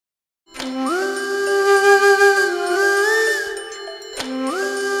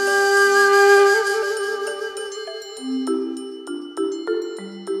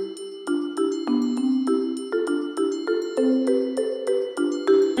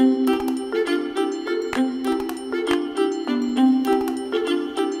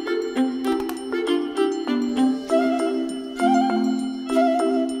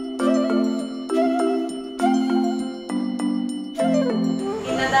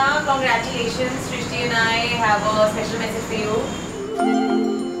Nadha, congratulations. Srishti and I have a special message for you.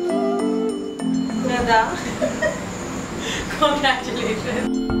 Nadha, congratulations.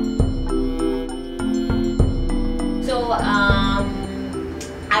 So,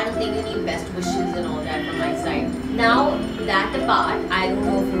 I don't think you need best wishes and all that from my side. Now, that apart, I don't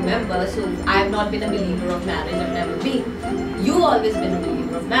know if you remember, so I have not been a believer of marriage, I've never been. You always been a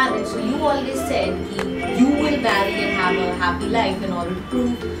believer of marriage, so you always said you will marry and have a happy life in order to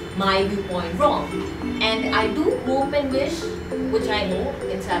prove my viewpoint wrong. And I do hope and wish, which I know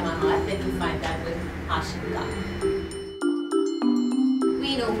inside my heart, that you find that with Hashim.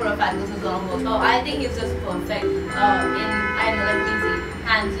 We know for a fact this is gonna work. So I think he's just perfect in, I know that easy,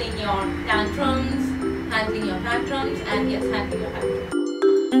 handling your tantrums, and yes, handling your tantrums.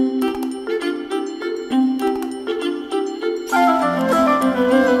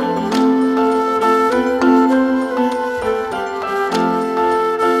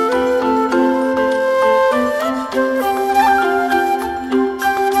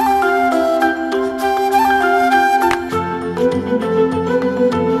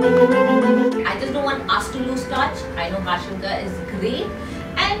 I know Hashim is great,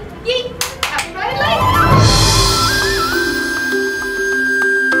 and yay! Happy married life!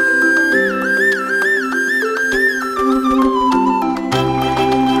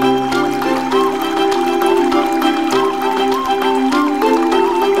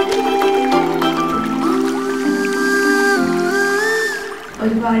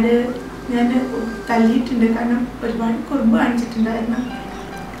 ഒരുപാട് ഞാൻ തല്ലിയിട്ടുണ്ട് കാരണം ഒരുപാട് കുറുമ്പ് കാണിച്ചിട്ടുണ്ടായിരുന്നു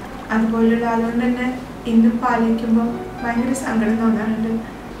അതുപോലുള്ള ആളുകൊണ്ട് തന്നെ ഇന്നും പാലിക്കുമ്പോൾ ഭയങ്കര സങ്കടം തോന്നാറുണ്ട്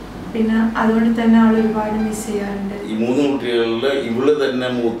പിന്നെ അതുകൊണ്ട് തന്നെ അവൾ ഒരുപാട് മിസ് ചെയ്യാറുണ്ട് ഈ മൂന്ന് കുട്ടികളിൽ ഇവള് തന്നെ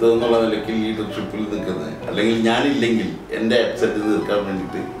മൂത്തതെന്നുള്ള നിലയ്ക്ക് ലീഡർഷിപ്പിൽ നിൽക്കുന്നത് അല്ലെങ്കിൽ ഞാനില്ലെങ്കിൽ എൻ്റെ അപ്സെറ്റ് തീർക്കാൻ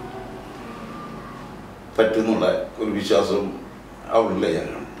വേണ്ടിയിട്ട് പറ്റുന്നുള്ള ഒരു വിശ്വാസം അവളിലെ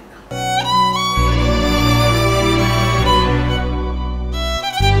ഞാനാണ്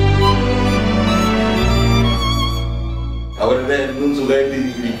അവരുടെ എന്നും സുഖമായിട്ട്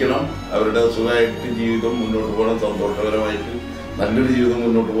ഇരിക്കണം അവരുടെ സുഖമായിട്ട് ജീവിതം മുന്നോട്ട് പോകണം സന്തോഷകരമായിട്ട് നല്ലൊരു ജീവിതം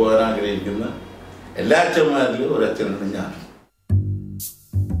മുന്നോട്ട് പോകാൻ ആഗ്രഹിക്കുന്ന എല്ലാ അച്ഛന്മാരിലും ഒരച്ഛനാണ് ഞാൻ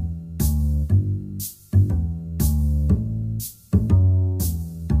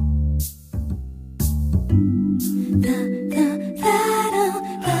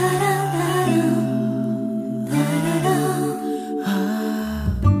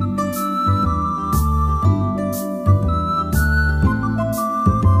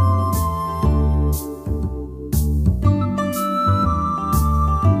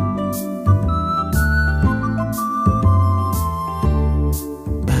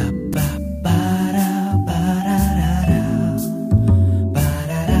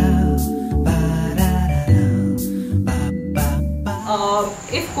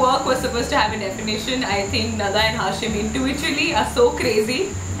If quirk was supposed to have a definition, I think Nadha and Hashim individually are so crazy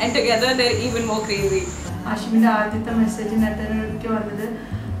and together they're even more crazy. Hashim's ആദ്യത്തെ മെസ്സേജ് നദയ്ക്ക് വന്നത്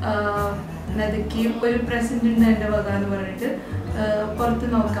നദയ്ക്ക് ഒരു പ്രസന്റ് ഉണ്ട് എൻ്റെ വക എന്ന് പറഞ്ഞിട്ട് പുറത്ത്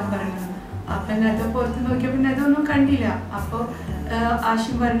നോക്കാൻ പറഞ്ഞു അപ്പം നദ പുറത്ത് നോക്കിയപ്പോൾ നദ ഒന്നും കണ്ടില്ല അപ്പോൾ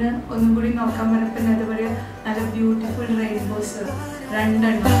ഹാഷിം പറഞ്ഞ് ഒന്നും കൂടി നോക്കാൻ പറഞ്ഞപ്പോൾ നദ പറയുക നല്ല ബ്യൂട്ടിഫുൾ റെയിൻബോസ്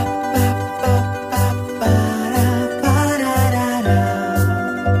രണ്ടെണ്ണം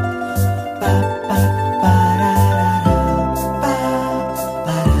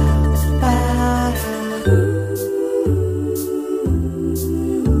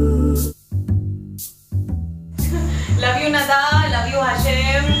Love you Nadha, love you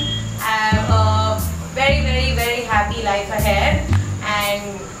Hashim. Have a very, very, very happy life ahead and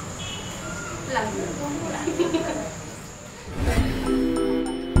love you.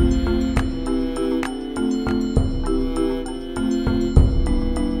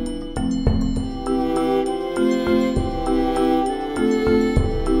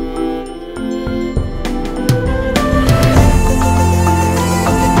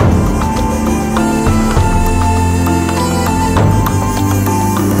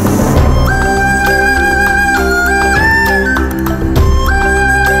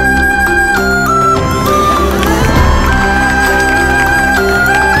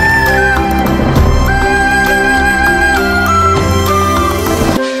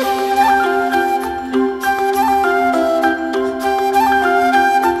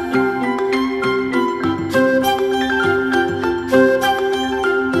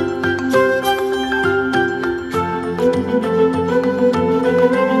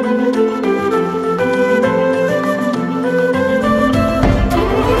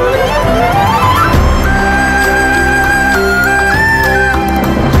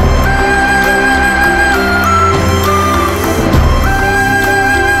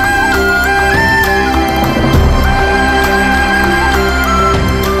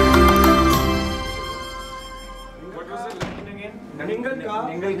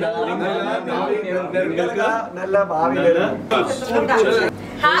 Hi,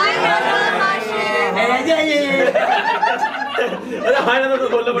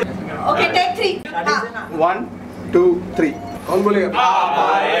 okay, take 3. 1, 2, 3. कौन बोलेगा? आप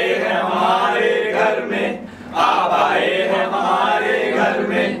आए हैं हमारे घर में, आप आए हैं हमारे घर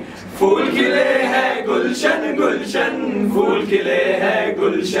में, फूल खिले हैं गुलशन गुलशन, फूल खिले हैं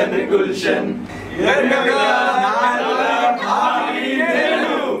गुलशन गुलशन।